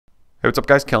Hey, what's up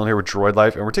guys? Kellen here with Droid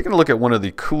Life, and we're taking a look at one of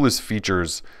the coolest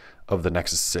features of the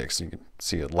Nexus 6. You can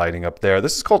see it lighting up there.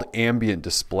 This is called Ambient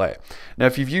Display. Now,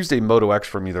 if you've used a Moto X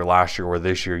from either last year or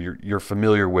this year, you're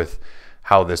familiar with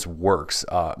how this works.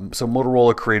 So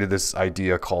Motorola created this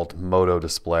idea called Moto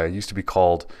Display. It used to be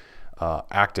called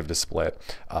Active Display.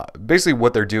 Basically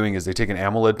what they're doing is they take an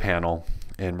AMOLED panel,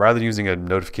 and rather than using a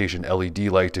notification LED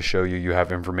light to show you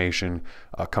have information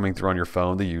coming through on your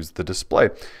phone, they use the display.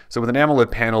 So with an AMOLED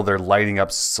panel, they're lighting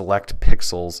up select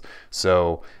pixels.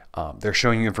 So they're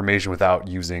showing you information without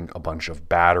using a bunch of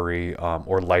battery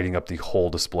or lighting up the whole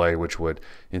display, which would,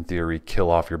 in theory, kill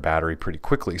off your battery pretty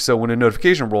quickly. So when a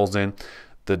notification rolls in,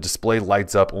 the display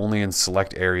lights up only in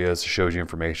select areas, shows you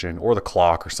information, or the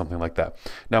clock or something like that.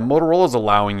 Now, Motorola is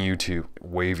allowing you to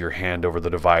wave your hand over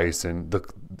the device and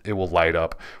it will light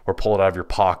up, or pull it out of your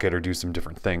pocket, or do some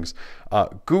different things.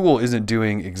 Google isn't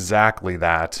doing exactly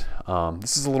that.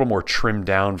 This is a little more trimmed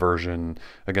down version.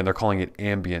 Again, they're calling it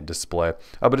Ambient Display,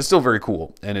 but it's still very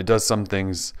cool, and it does some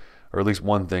things, or at least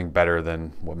one thing, better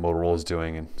than what Motorola is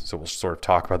doing, and so we'll sort of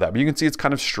talk about that. But you can see it's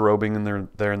kind of strobing in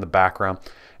there in the background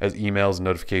as emails and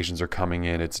notifications are coming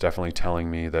in. It's definitely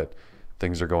telling me that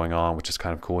things are going on, which is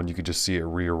kind of cool, and you can just see it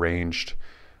rearranged.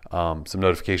 Some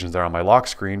notifications there on my lock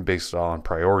screen based on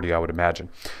priority, I would imagine.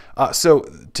 So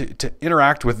to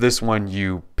interact with this one,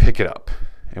 you pick it up,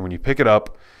 and when you pick it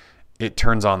up, it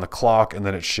turns on the clock, and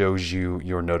then it shows you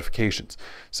your notifications.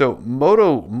 So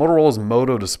Motorola's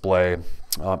Moto Display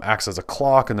acts as a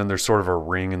clock, and then there's sort of a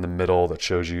ring in the middle that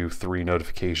shows you 3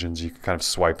 notifications you can kind of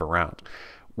swipe around.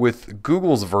 With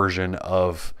Google's version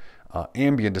of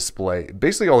Ambient Display,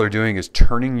 basically all they're doing is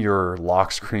turning your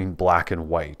lock screen black and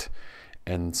white.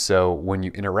 And so when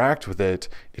you interact with it,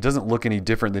 it doesn't look any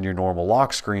different than your normal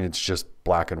lock screen. It's just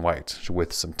black and white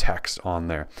with some text on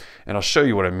there. And I'll show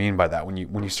you what I mean by that. When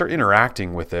you start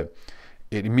interacting with it,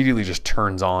 it immediately just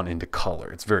turns on into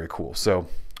color. It's very cool. So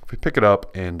if we pick it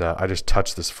up and I just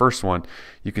touch this first one,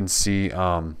 you can see,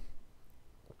 I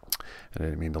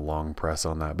didn't mean to long press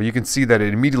on that, but you can see that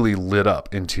it immediately lit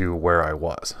up into where I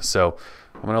was. So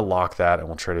I'm going to lock that, and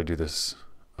we'll try to do this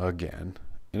again.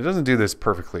 And it doesn't do this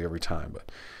perfectly every time, but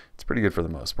it's pretty good for the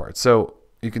most part. So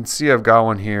you can see I've got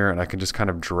one here, and I can just kind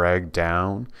of drag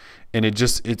down, and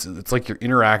it's like you're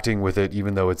interacting with it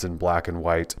even though it's in black and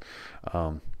white.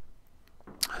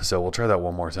 So we'll try that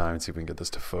one more time and see if we can get this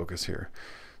to focus here.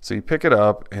 So you pick it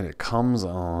up and it comes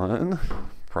on.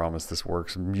 Promise this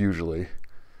works usually.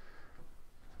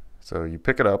 So you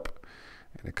pick it up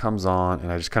and it comes on,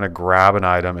 and I just kind of grab an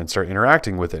item and start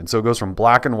interacting with it. And so it goes from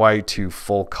black and white to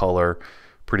full color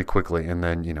pretty quickly, and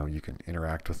then you can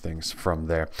interact with things from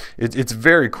there. It's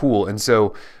very cool. And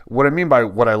so what I mean by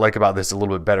what I like about this a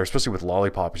little bit better, especially with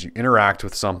Lollipop, is you interact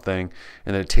with something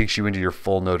and then it takes you into your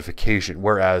full notification.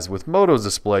 Whereas with Moto's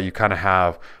display, you kind of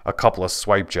have a couple of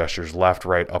swipe gestures, left,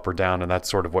 right, up, or down, and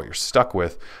that's sort of what you're stuck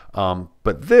with.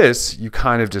 But this, you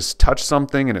kind of just touch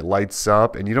something and it lights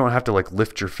up, and you don't have to like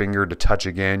lift your finger to touch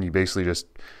again. You basically just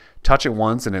touch it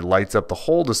once and it lights up the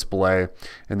whole display,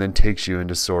 and then takes you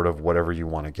into sort of whatever you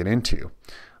want to get into.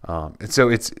 And so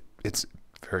it's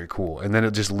very cool. And then it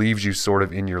just leaves you sort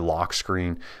of in your lock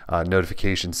screen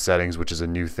notification settings, which is a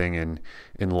new thing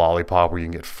in Lollipop, where you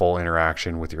can get full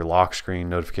interaction with your lock screen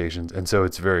notifications. And so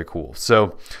it's very cool.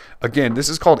 So again, this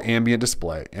is called Ambient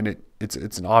Display, and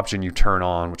it's an option you turn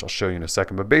on, which I'll show you in a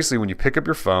second. But basically, when you pick up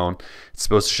your phone, it's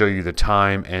supposed to show you the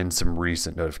time and some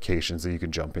recent notifications that you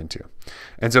can jump into.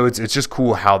 And so it's just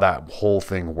cool how that whole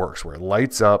thing works, where it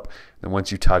lights up, and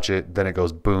once you touch it, then it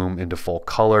goes boom into full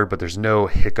color, but there's no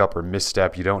hiccup or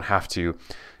misstep. You don't have to,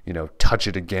 touch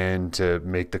it again to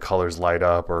make the colors light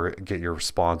up or get your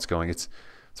response going. It's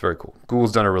very cool.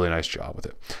 Google's done a really nice job with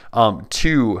it.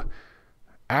 To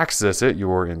access it,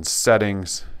 you're in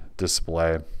Settings,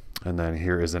 Display, and then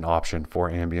here is an option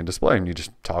for Ambient Display, and you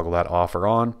just toggle that off or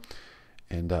on,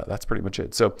 and that's pretty much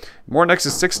it. So more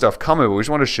Nexus 6 stuff coming, but we just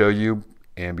want to show you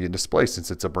Ambient Display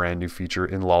since it's a brand new feature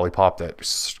in Lollipop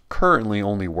that currently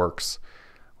only works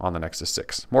on the Nexus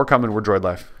 6. More coming. We're Droid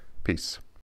Life. Peace.